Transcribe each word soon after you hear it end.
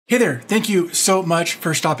Hey there, thank you so much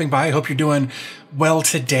for stopping by. I hope you're doing well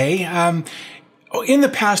today. In the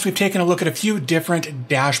past, we've taken a look at a few different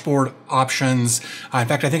dashboard options. In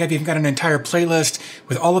fact, I think I've even got an entire playlist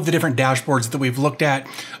with all of the different dashboards that we've looked at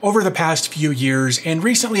over the past few years. And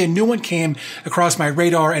recently a new one came across my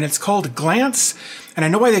radar and it's called Glance. And I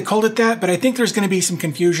know why they called it that, but I think there's going to be some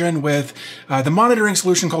confusion with the monitoring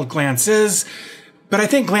solution called Glance is. But I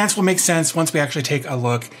think Glance will make sense once we actually take a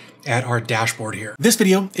look at our dashboard here. This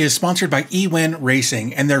video is sponsored by eWin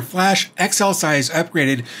Racing and their Flash XL size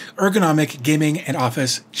upgraded ergonomic gaming and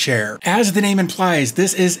office chair. As the name implies,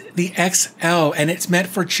 this is the XL and it's meant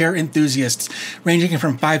for chair enthusiasts ranging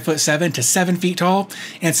from 5'7" to 7 feet tall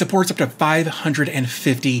and supports up to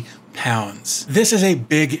 550 pounds. This is a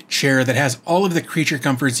big chair that has all of the creature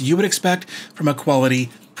comforts you would expect from a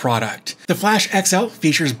quality product. The Flash XL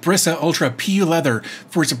features Brisa Ultra PU leather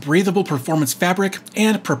for its breathable performance fabric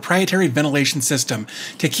and proprietary ventilation system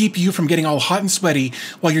to keep you from getting all hot and sweaty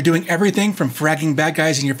while you're doing everything from fragging bad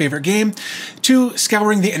guys in your favorite game to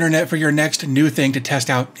scouring the internet for your next new thing to test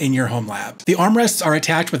out in your home lab. The armrests are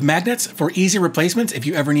attached with magnets for easy replacements if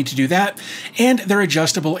you ever need to do that, and they're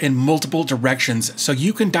adjustable in multiple directions so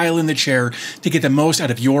you can dial in the chair to get the most out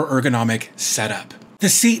of your ergonomic setup. The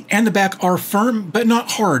seat and the back are firm, but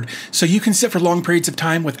not hard, so you can sit for long periods of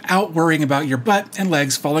time without worrying about your butt and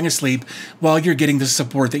legs falling asleep while you're getting the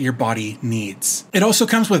support that your body needs. It also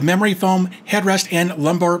comes with memory foam, headrest, and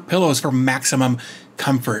lumbar pillows for maximum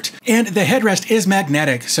comfort. And the headrest is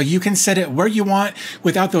magnetic, so you can set it where you want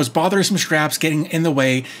without those bothersome straps getting in the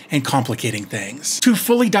way and complicating things. To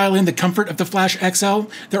fully dial in the comfort of the Flash XL,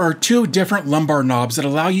 there are two different lumbar knobs that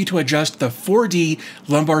allow you to adjust the 4D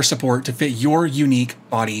lumbar support to fit your unique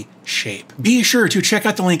body shape. Be sure to check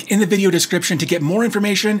out the link in the video description to get more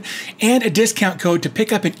information and a discount code to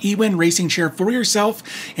pick up an eWin racing chair for yourself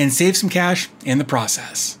and save some cash in the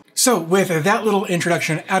process. So with that little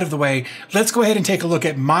introduction out of the way, let's go ahead and take a look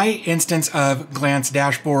at my instance of Glance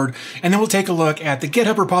dashboard, and then we'll take a look at the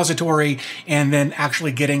GitHub repository and then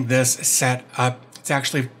actually getting this set up. It's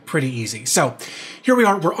actually pretty easy. So here we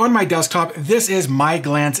are, we're on my desktop. This is my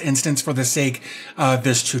Glance instance for the sake of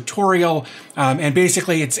this tutorial. And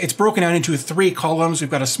basically it's broken out into 3 columns. We've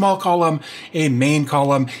got a small column, a main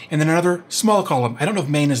column, and then another small column. I don't know if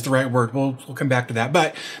main is the right word. We'll come back to that.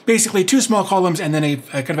 But basically 2 small columns and then a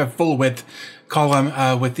kind of a full width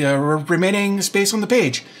column with the remaining space on the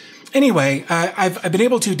page. Anyway, I've been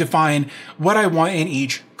able to define what I want in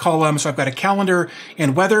each column. So I've got a calendar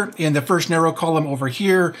and weather in the first narrow column over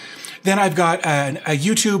here. Then I've got a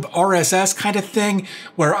YouTube RSS kind of thing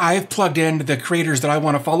where I've plugged in the creators that I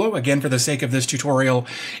want to follow, again, for the sake of this tutorial.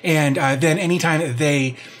 And then anytime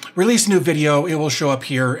they release a new video, it will show up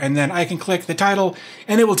here. And then I can click the title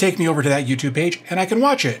and it will take me over to that YouTube page and I can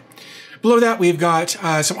watch it. Below that, we've got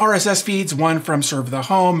some RSS feeds, one from Serve the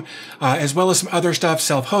Home, as well as some other stuff,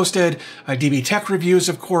 self-hosted, DB Tech reviews,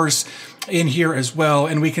 of course, in here as well.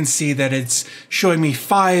 And we can see that it's showing me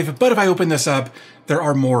 5, but if I open this up, there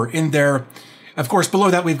are more in there. Of course,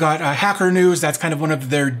 below that, we've got Hacker News. That's kind of one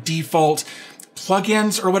of their default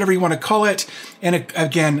plugins or whatever you want to call it. And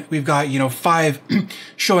again, we've got, 5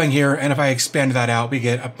 showing here. And if I expand that out, we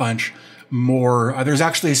get a bunch more. There's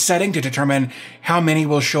actually a setting to determine how many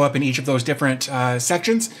will show up in each of those different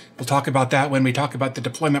sections. We'll talk about that when we talk about the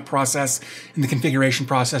deployment process and the configuration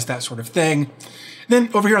process, that sort of thing. Then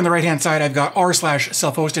over here on the right-hand side, I've got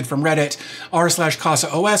r/self-hosted from Reddit,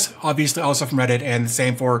 r/CasaOS, obviously also from Reddit, and the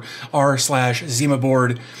same for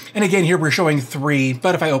r/ZimaBoard. And again, here we're showing 3,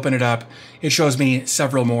 but if I open it up, it shows me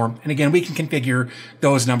several more. And again, we can configure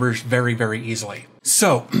those numbers very, very easily.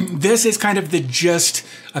 So this is kind of the gist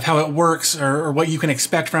of how it works or what you can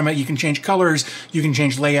expect from it. You can change colors, you can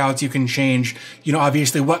change layouts, you can change,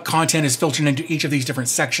 obviously what content is filtered into each of these different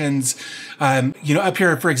sections. Up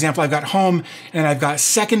here, for example, I've got home and I've got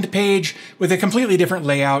second page with a completely different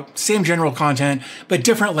layout, same general content, but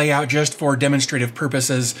different layout just for demonstrative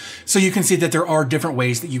purposes. So you can see that there are different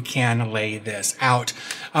ways that you can lay this out.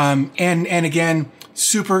 And again,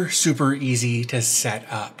 super, super easy to set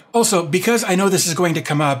up. Also, because I know this is going to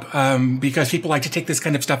come up, because people like to take this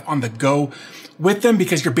kind of stuff on the go with them,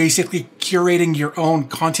 because you're basically curating your own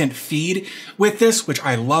content feed with this, which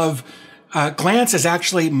I love. Glance is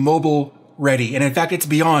actually mobile ready. And in fact, it's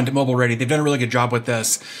beyond mobile ready. They've done a really good job with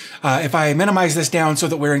this. If I minimize this down so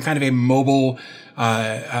that we're in kind of a mobile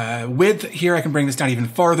width here, I can bring this down even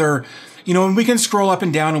farther. And we can scroll up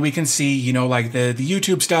and down and we can see, like the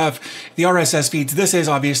YouTube stuff, the RSS feeds. This is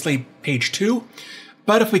obviously page 2.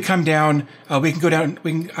 But if we come down, we can go down,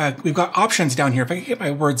 we've got options down here. If I can get my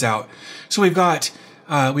words out. So we've got,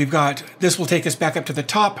 this will take us back up to the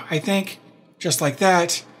top, I think, just like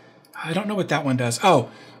that. I don't know what that one does. Oh,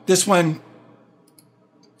 this one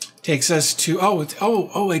takes us to,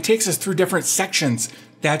 it takes us through different sections.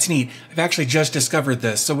 That's neat. I've actually just discovered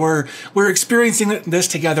this. So we're experiencing this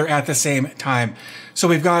together at the same time. So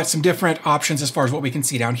we've got some different options as far as what we can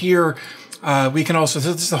see down here. We can also,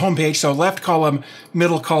 so this is the home page. So left column,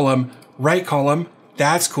 middle column, right column.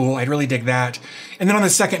 That's cool. I'd really dig that. And then on the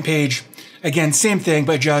second page, again, same thing,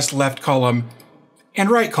 but just left column and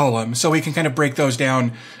right column. So we can kind of break those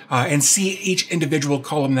down and see each individual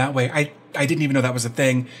column that way. I didn't even know that was a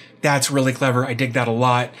thing. That's really clever. I dig that a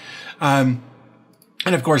lot.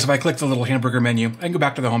 And of course, if I click the little hamburger menu, I can go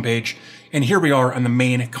back to the home page, and here we are on the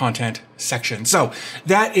main content section. So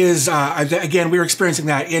that is, again, we were experiencing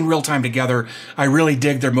that in real time together. I really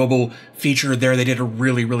dig their mobile feature there. They did a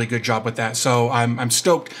really, really good job with that. So I'm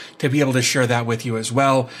stoked to be able to share that with you as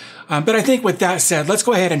well. But I think with that said, let's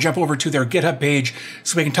go ahead and jump over to their GitHub page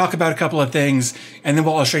so we can talk about a couple of things, and then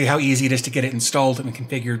I'll show you how easy it is to get it installed and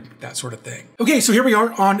configured, that sort of thing. Okay, so here we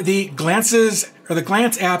are on the Glance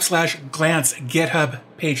app / Glance GitHub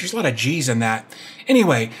page. There's a lot of G's in that.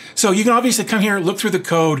 Anyway, so you can obviously come here, look through the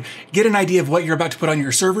code, get an idea of what you're about to put on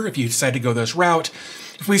your server if you decide to go this route.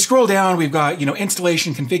 If we scroll down, we've got,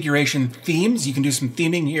 installation, configuration, themes. You can do some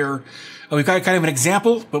theming here. We've got kind of an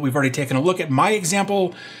example, but we've already taken a look at my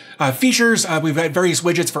example. Features, we've got various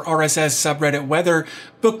widgets for RSS, subreddit, weather,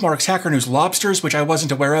 bookmarks, Hacker News, lobsters, which I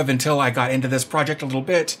wasn't aware of until I got into this project a little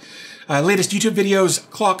bit. Latest YouTube videos,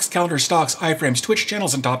 clocks, calendar, stocks, iframes, Twitch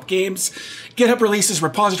channels, and top games. GitHub releases,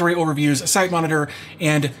 repository overviews, site monitor,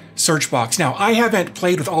 and search box. Now, I haven't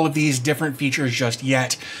played with all of these different features just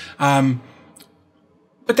yet.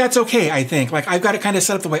 But that's okay, I think. Like, I've got it kind of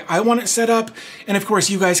set up the way I want it set up. And of course,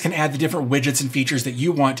 you guys can add the different widgets and features that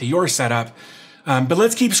you want to your setup. But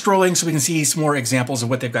let's keep scrolling so we can see some more examples of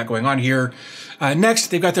what they've got going on here. Next,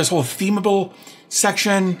 they've got this whole themable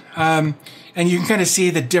section. And you can kind of see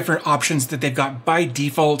the different options that they've got by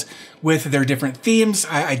default with their different themes.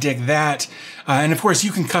 I dig that. And of course,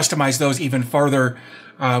 you can customize those even farther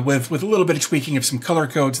with a little bit of tweaking of some color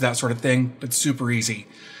codes, that sort of thing, but super easy.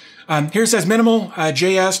 Here it says minimal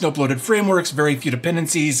JS, no bloated frameworks, very few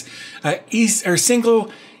dependencies,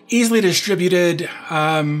 single, easily distributed,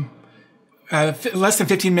 less than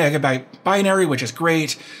 15 megabyte binary, which is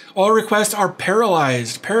great. All requests are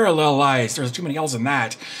parallelized. There's too many L's in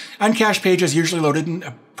that. Uncached pages usually loaded in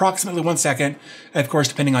approximately 1 second. Of course,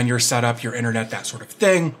 depending on your setup, your internet, that sort of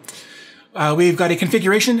thing. We've got a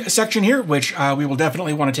configuration section here, which we will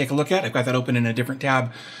definitely want to take a look at. I've got that open in a different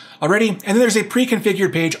tab already. And then there's a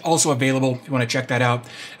pre-configured page also available if you want to check that out.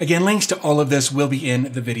 Again, links to all of this will be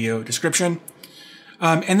in the video description.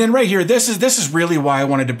 And then right here, this is really why I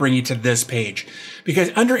wanted to bring you to this page,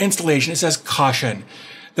 because under installation, it says caution.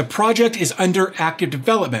 The project is under active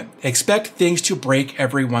development. Expect things to break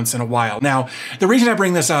every once in a while. Now, the reason I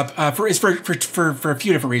bring this up is for a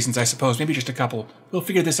few different reasons, I suppose, maybe just a couple. We'll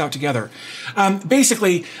figure this out together.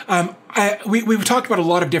 Basically, we've talked about a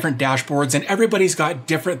lot of different dashboards, and everybody's got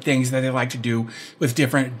different things that they like to do with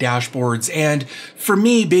different dashboards. And for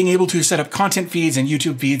me, being able to set up content feeds and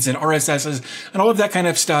YouTube feeds and RSSs and all of that kind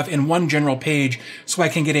of stuff in one general page so I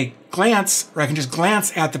can get a glance, or I can just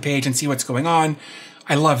glance at the page and see what's going on,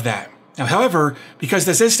 I love that. Now, however, because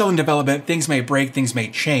this is still in development, things may break, things may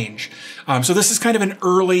change. So this is kind of an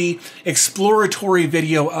early exploratory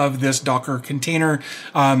video of this Docker container.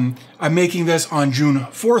 I'm making this on June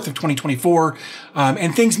 4th of 2024,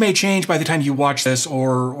 and things may change by the time you watch this,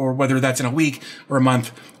 or whether that's in a week or a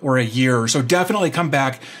month or a year. So definitely come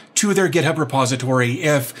back to their GitHub repository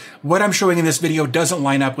if what I'm showing in this video doesn't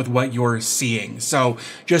line up with what you're seeing. So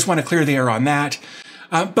just want to clear the air on that.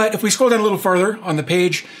 But if we scroll down a little farther on the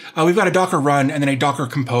page, we've got a Docker run and then a Docker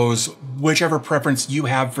compose, whichever preference you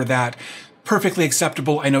have for that. Perfectly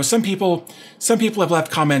acceptable. I know some people have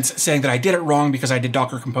left comments saying that I did it wrong because I did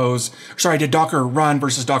Docker run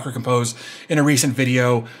versus Docker compose in a recent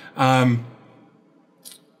video.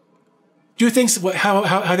 Do things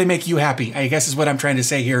how they make you happy, I guess is what I'm trying to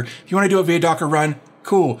say here. If you want to do it via Docker run,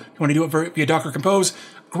 cool. If you want to do it via Docker compose,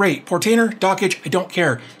 great. Portainer, Dockage, I don't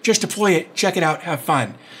care. Just deploy it, check it out, have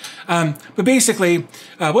fun. But basically,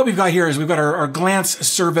 what we've got here is we've got our Glance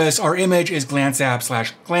service. Our image is Glance app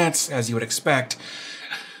 / Glance, as you would expect.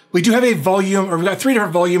 We do have a volume, or we've got 3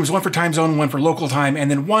 different volumes, one for time zone, one for local time, and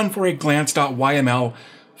then one for a glance.yml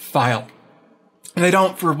file. And I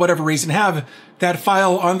don't, for whatever reason, have that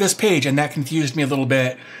file on this page, and that confused me a little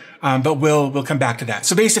bit, but we'll come back to that.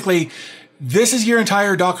 So basically, this is your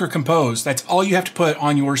entire Docker compose. That's all you have to put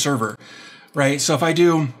on your server, right? So if I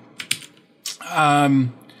do,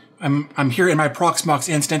 I'm here in my Proxmox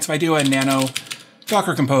instance. If I do a nano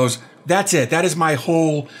Docker compose, that's it. That is my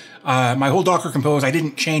whole Docker Compose. I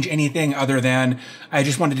didn't change anything other than I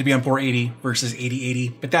just wanted to be on port 80 versus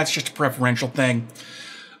 8080, but that's just a preferential thing.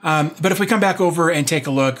 But if we come back over and take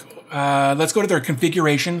a look, let's go to their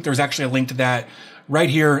configuration. There's actually a link to that right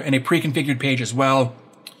here and a pre-configured page as well.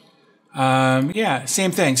 Yeah,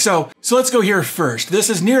 same thing. So let's go here first. This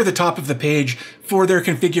is near the top of the page for their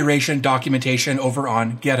configuration documentation over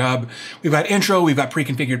on GitHub. We've got intro, we've got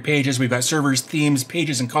pre-configured pages, we've got servers, themes,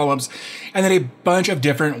 pages, and columns, and then a bunch of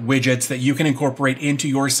different widgets that you can incorporate into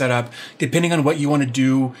your setup, depending on what you want to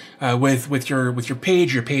do with your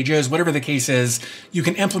page, your pages, whatever the case is. You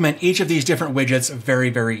can implement each of these different widgets very,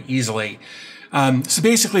 very easily. So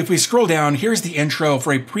basically, if we scroll down, here's the intro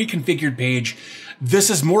for a pre-configured page.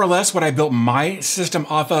 This is more or less what I built my system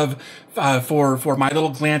off of for my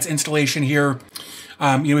little Glance installation here.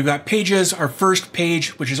 We've got pages. Our first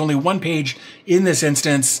page, which is only one page in this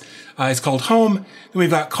instance, is called home. Then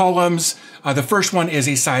we've got columns. The first one is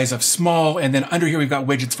a size of small. And then under here, we've got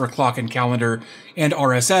widgets for clock and calendar and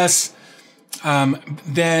RSS.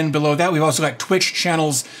 Then below that, we've also got Twitch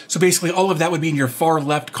channels. So basically all of that would be in your far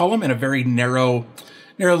left column in a very narrow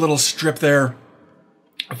little strip there.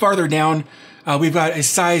 Farther down, we've got a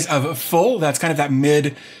size of full. That's kind of that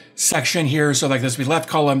mid section here. So like this, we left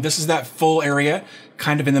column. This is that full area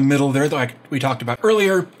kind of in the middle there, like we talked about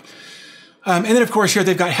earlier. And then, of course, here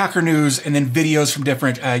they've got Hacker News and then videos from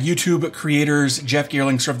different YouTube creators. Jeff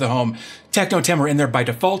Geerling served the home. Techno Tim are in there by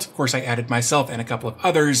default. Of course, I added myself and a couple of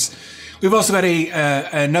others. We've also got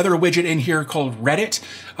another widget in here called Reddit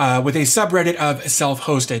with a subreddit of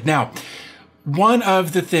self-hosted. Now, one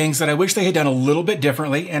of the things that I wish they had done a little bit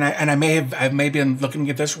differently, and I may have been looking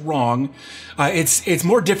at this wrong, it's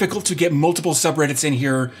more difficult to get multiple subreddits in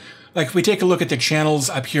here. Like if we take a look at the channels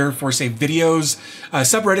up here for, say, videos,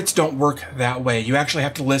 subreddits don't work that way. You actually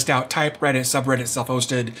have to list out type Reddit, subreddit,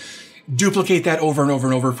 self-hosted, duplicate that over and over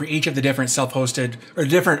and over for each of the different self-hosted or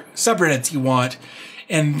different subreddits you want,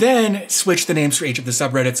 and then switch the names for each of the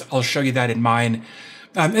subreddits. I'll show you that in mine.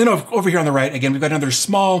 And over here on the right, again, we've got another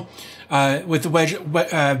small with the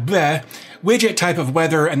widget type of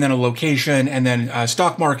weather, and then a location, and then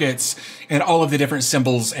stock markets, and all of the different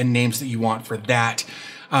symbols and names that you want for that.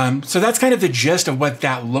 So that's kind of the gist of what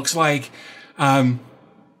that looks like. And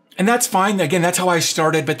that's fine. Again, that's how I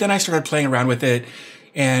started, but then I started playing around with it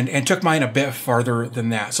and took mine a bit farther than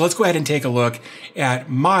that. So let's go ahead and take a look at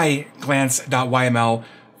my glance.yml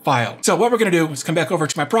file. So what we're going to do is come back over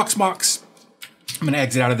to my Proxmox. I'm going to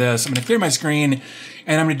exit out of this. I'm going to clear my screen,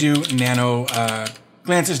 and I'm going to do nano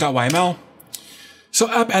glances.yml. So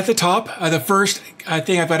up at the top, the first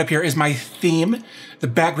thing I've got up here is my theme, the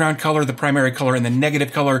background color, the primary color, and the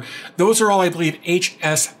negative color. Those are all, I believe,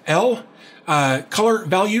 HSL color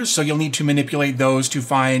values. So you'll need to manipulate those to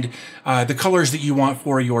find the colors that you want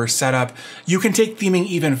for your setup. You can take theming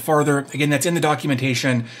even farther. Again, that's in the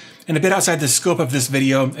documentation. And a bit outside the scope of this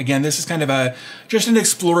video. Again, this is kind of just an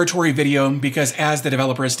exploratory video because, as the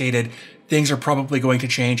developer has stated, things are probably going to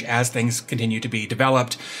change as things continue to be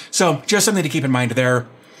developed. So just something to keep in mind there.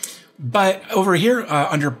 But over here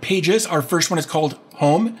under pages, our first one is called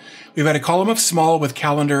home. We've got a column of small with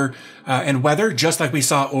calendar and weather, just like we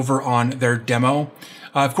saw over on their demo.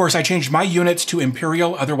 Of course, I changed my units to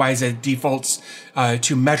imperial. Otherwise, it defaults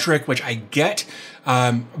to metric, which I get.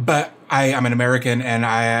 But I'm an American,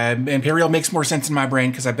 and imperial makes more sense in my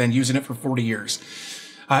brain because I've been using it for 40 years.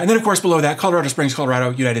 And then, of course, below that, Colorado Springs, Colorado,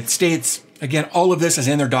 United States. Again, all of this is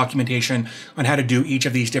in their documentation on how to do each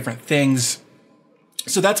of these different things.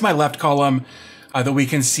 So that's my left column that we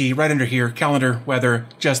can see right under here, calendar, weather,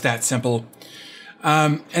 just that simple.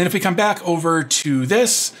 And if we come back over to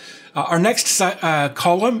this, our next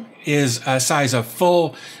column is a size of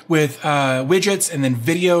full with widgets and then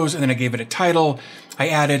videos, and then I gave it a title. I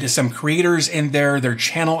added some creators in there, their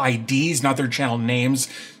channel IDs, not their channel names.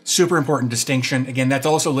 Super important distinction. Again, that's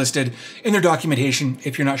also listed in their documentation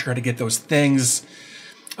if you're not sure how to get those things.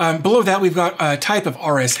 Below that, we've got a type of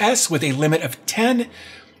RSS with a limit of 10,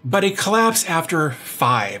 but a collapse after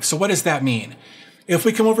 5. So what does that mean? If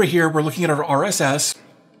we come over here, we're looking at our RSS.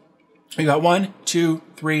 We got 1, 2,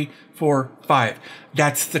 3, 4, 5.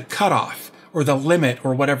 That's the cutoff or the limit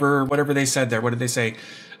or whatever they said there. What did they say?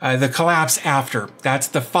 The collapse after. That's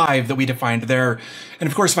the 5 that we defined there. And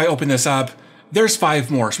of course, if I open this up, there's 5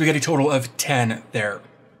 more. So we get a total of 10 there.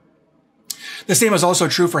 The same is also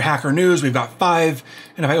true for Hacker News. We've got 5.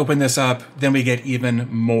 And if I open this up, then we get even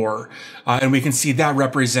more. And we can see that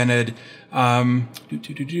represented RSS.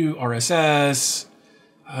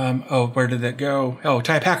 Oh, where did that go? Oh,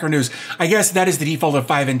 type Hacker News. I guess that is the default of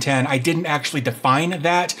 5 and 10. I didn't actually define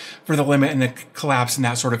that for the limit and the collapse and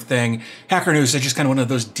that sort of thing. Hacker News is just kind of one of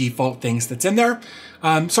those default things that's in there.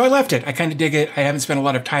 So I left it. I kind of dig it. I haven't spent a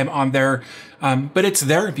lot of time on there, but it's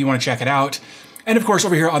there if you want to check it out. And of course,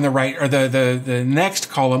 over here on the right, or the next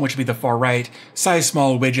column, which would be the far right, size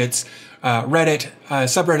small widgets, Reddit,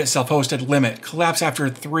 subreddit self-hosted, limit, collapse after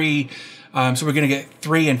 3. So we're going to get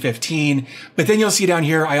 3 and 15. But then you'll see down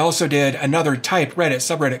here, I also did another type, Reddit,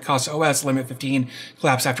 subreddit, cost OS, limit 15,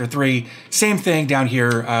 collapse after 3. Same thing down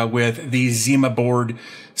here with the Zima board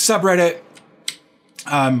subreddit.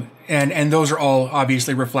 And those are all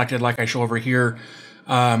obviously reflected like I show over here,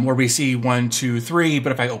 where we see 1, 2, 3.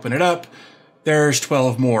 But if I open it up, there's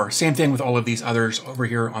 12 more. Same thing with all of these others over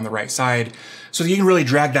here on the right side. So you can really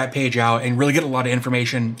drag that page out and really get a lot of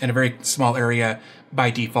information in a very small area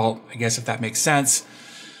by default, I guess, if that makes sense.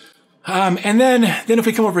 And then if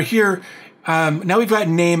we come over here, now we've got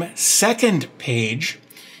name second page.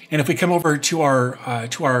 And if we come over to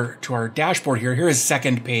our dashboard here, here is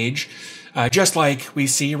second page, just like we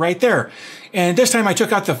see right there. And this time I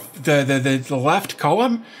took out the left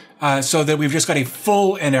column, so that we've just got a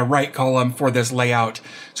full and a right column for this layout.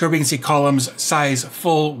 So we can see columns, size,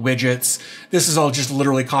 full, widgets. This is all just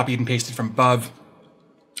literally copied and pasted from above.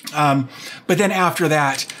 But then after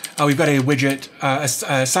that, we've got a widget,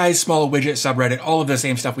 a size small widget subreddit, all of the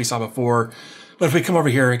same stuff we saw before. But if we come over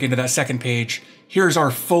here again to that second page, here's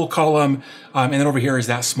our full column. And then over here is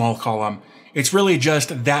that small column. It's really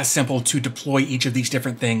just that simple to deploy each of these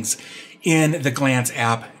different things in the Glance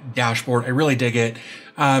app dashboard. I really dig it.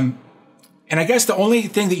 And I guess the only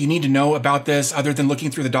thing that you need to know about this, other than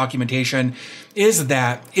looking through the documentation, is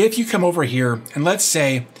that if you come over here and let's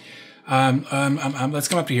say, let's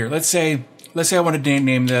come up to here. Let's say I wanted to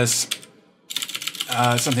name this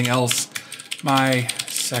something else. My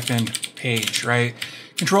second page, right?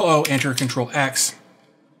 Control O, enter, Control X.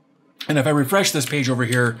 And if I refresh this page over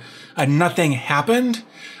here, nothing happened.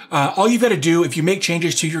 All you've got to do if you make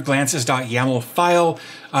changes to your glances.yml file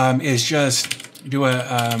is just do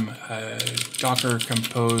a docker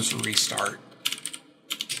compose restart.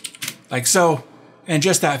 Like so. And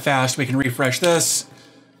just that fast, we can refresh this.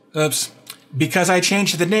 Oops. Because I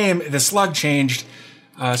changed the name, the slug changed.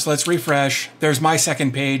 So let's refresh. There's my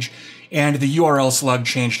second page. And the URL slug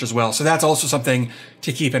changed as well. So that's also something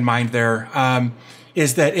to keep in mind there.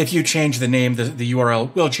 Is that if you change the name, the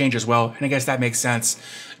URL will change as well. And I guess that makes sense.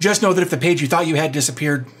 Just know that if the page you thought you had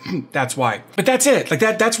disappeared, that's why. But that's it. Like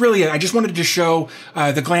that's really it. I just wanted to show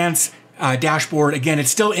the Glance dashboard. Again,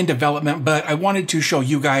 it's still in development, but I wanted to show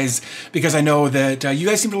you guys because I know that you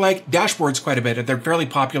guys seem to like dashboards quite a bit. They're fairly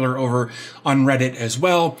popular over on Reddit as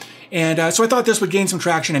well. And so I thought this would gain some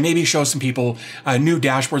traction and maybe show some people a new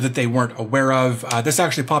dashboard that they weren't aware of. This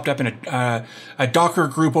actually popped up in a Docker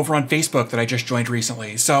group over on Facebook that I just joined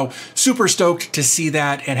recently. So super stoked to see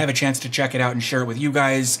that and have a chance to check it out and share it with you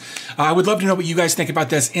guys. I would love to know what you guys think about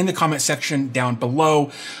this in the comment section down below.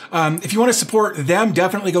 If you want to support them,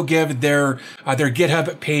 definitely go give their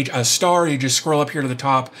GitHub page a star. You just scroll up here to the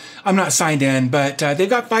top. I'm not signed in, but they've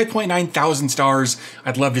got 5.9 thousand stars.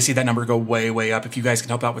 I'd love to see that number go way, way up if you guys can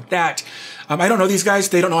help out with that. I don't know these guys.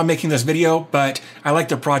 They don't know I'm making this video, but I like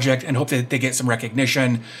their project and hope that they get some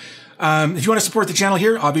recognition. If you want to support the channel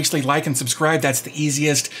here, obviously like and subscribe. That's the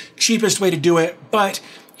easiest, cheapest way to do it. But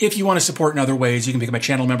if you want to support in other ways, you can become a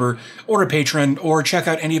channel member or a patron or check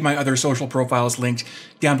out any of my other social profiles linked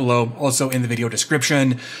down below, also in the video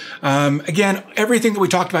description. Again, everything that we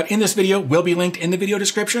talked about in this video will be linked in the video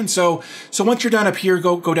description. So once you're done up here,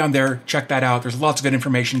 go down there, check that out. There's lots of good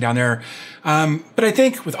information down there. But I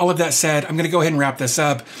think with all of that said, I'm going to go ahead and wrap this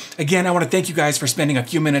up. Again, I want to thank you guys for spending a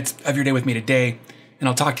few minutes of your day with me today, and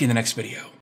I'll talk to you in the next video.